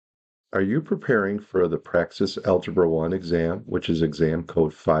Are you preparing for the Praxis Algebra I exam, which is exam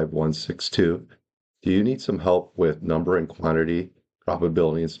code 5162? Do you need some help with number and quantity,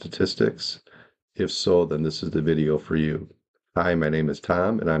 probability and statistics? If so, then this is the video for you. Hi, my name is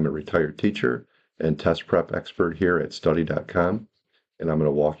Tom, and I'm a retired teacher and test prep expert here at study.com, and I'm going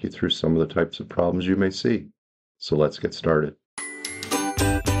to walk you through some of the types of problems you may see. So let's get started.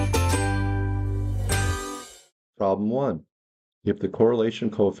 Problem 1. If the correlation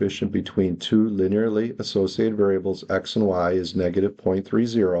coefficient between two linearly associated variables x and y is negative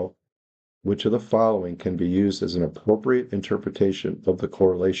 0.30, which of the following can be used as an appropriate interpretation of the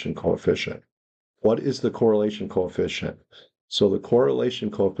correlation coefficient? What is the correlation coefficient? So the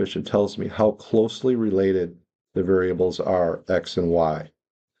correlation coefficient tells me how closely related the variables are x and y.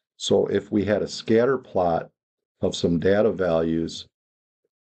 So if we had a scatter plot of some data values,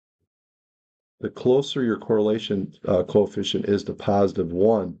 the closer your correlation coefficient is to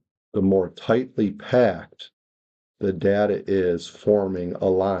 +1, the more tightly packed the data is forming a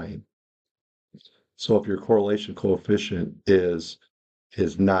line. So if your correlation coefficient is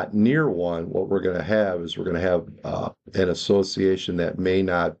not near 1, what we're going to have is an association that may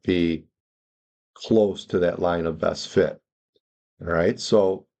not be close to that line of best fit. All right,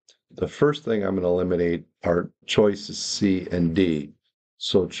 so the first thing I'm going to eliminate are choices C and D.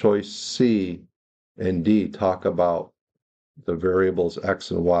 So choice C and D talk about the variables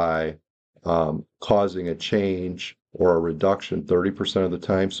x and y causing a change or a reduction 30% of the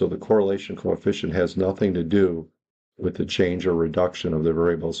time. So the correlation coefficient has nothing to do with the change or reduction of the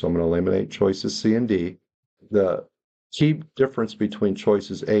variables. So I'm going to eliminate choices C and D. The key difference between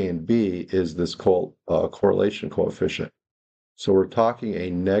choices A and B is this correlation coefficient. So we're talking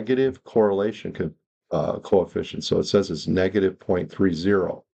a negative correlation coefficient. So it says it's negative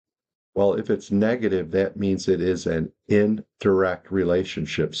 0.30. Well, if it's negative, that means it is an indirect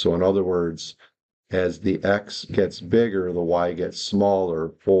relationship. So in other words, as the x gets bigger, the y gets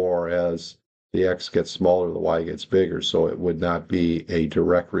smaller, or as the x gets smaller, the y gets bigger. So it would not be a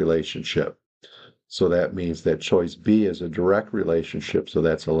direct relationship. So that means that choice B is a direct relationship, so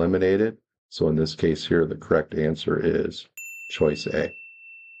that's eliminated. So in this case here, the correct answer is choice A.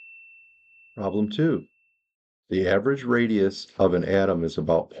 Problem 2. The average radius of an atom is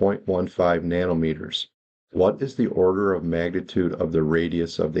about 0.15 nanometers. What is the order of magnitude of the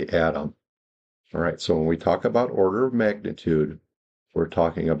radius of the atom? All right, so when we talk about order of magnitude, we're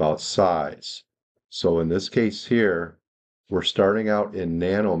talking about size. So in this case here, we're starting out in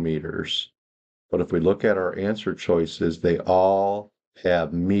nanometers, but if we look at our answer choices, they all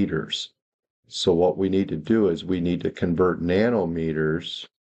have meters. So what we need to do is we need to convert nanometers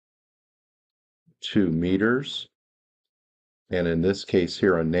to meters. And in this case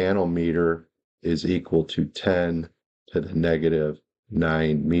here, a nanometer is equal to 10 to the negative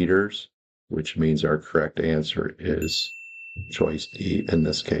 9 meters, which means our correct answer is choice D in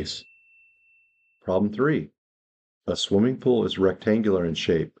this case. Problem 3. A swimming pool is rectangular in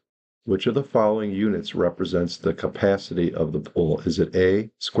shape. Which of the following units represents the capacity of the pool? Is it A,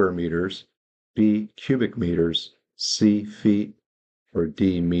 square meters, B, cubic meters, C, feet, or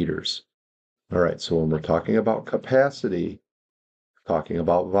D, meters? All right, so when we're talking about capacity, we're talking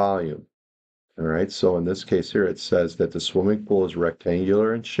about volume. All right, so in this case here, it says that the swimming pool is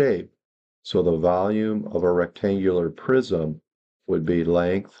rectangular in shape. So the volume of a rectangular prism would be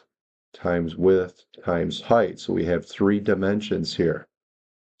length times width times height. So we have 3 dimensions here.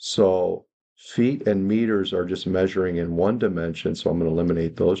 So feet and meters are just measuring in 1 dimension, so I'm going to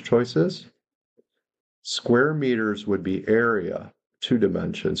eliminate those choices. Square meters would be area, 2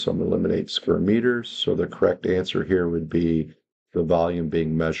 dimensions, so I'm going to eliminate square meters. So the correct answer here would be the volume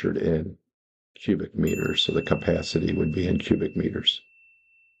being measured in cubic meters, so the capacity would be in cubic meters.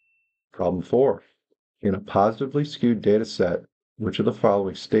 Problem 4. In a positively skewed data set, which of the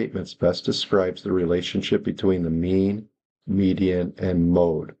following statements best describes the relationship between the mean, median, and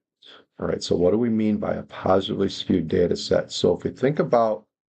mode? All right, so what do we mean by a positively skewed data set? So if we think about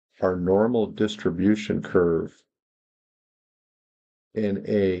our normal distribution curve, in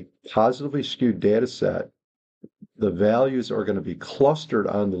a positively skewed data set, the values are going to be clustered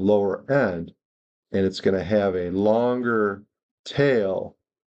on the lower end, and it's going to have a longer tail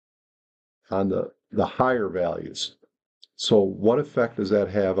on the higher values. So what effect does that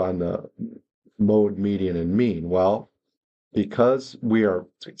have on the mode, median, and mean? Well, because we are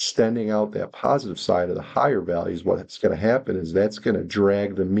extending out that positive side of the higher values, what's going to happen is that's going to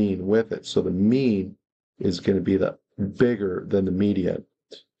drag the mean with it. So the mean is going to be bigger than the median.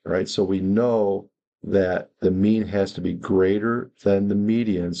 All right, so we know that the mean has to be greater than the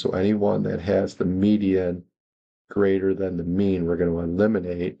median. So anyone that has the median greater than the mean, we're going to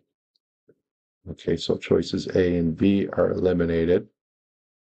eliminate. Okay, so choices A and B are eliminated.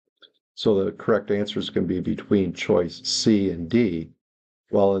 So the correct answer is going to be between choice C and D.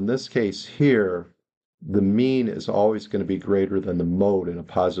 Well, in this case here, the mean is always going to be greater than the mode in a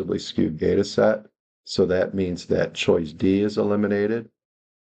positively skewed data set. So that means that choice D is eliminated.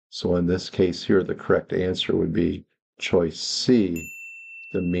 So in this case here, the correct answer would be choice C.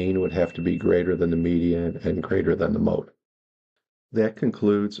 The mean would have to be greater than the median and greater than the mode. That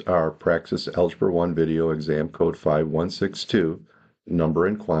concludes our Praxis Algebra I video exam code 5162, number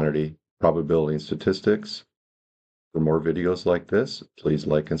and quantity, probability and statistics. For more videos like this, please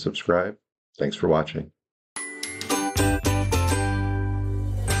like and subscribe. Thanks for watching.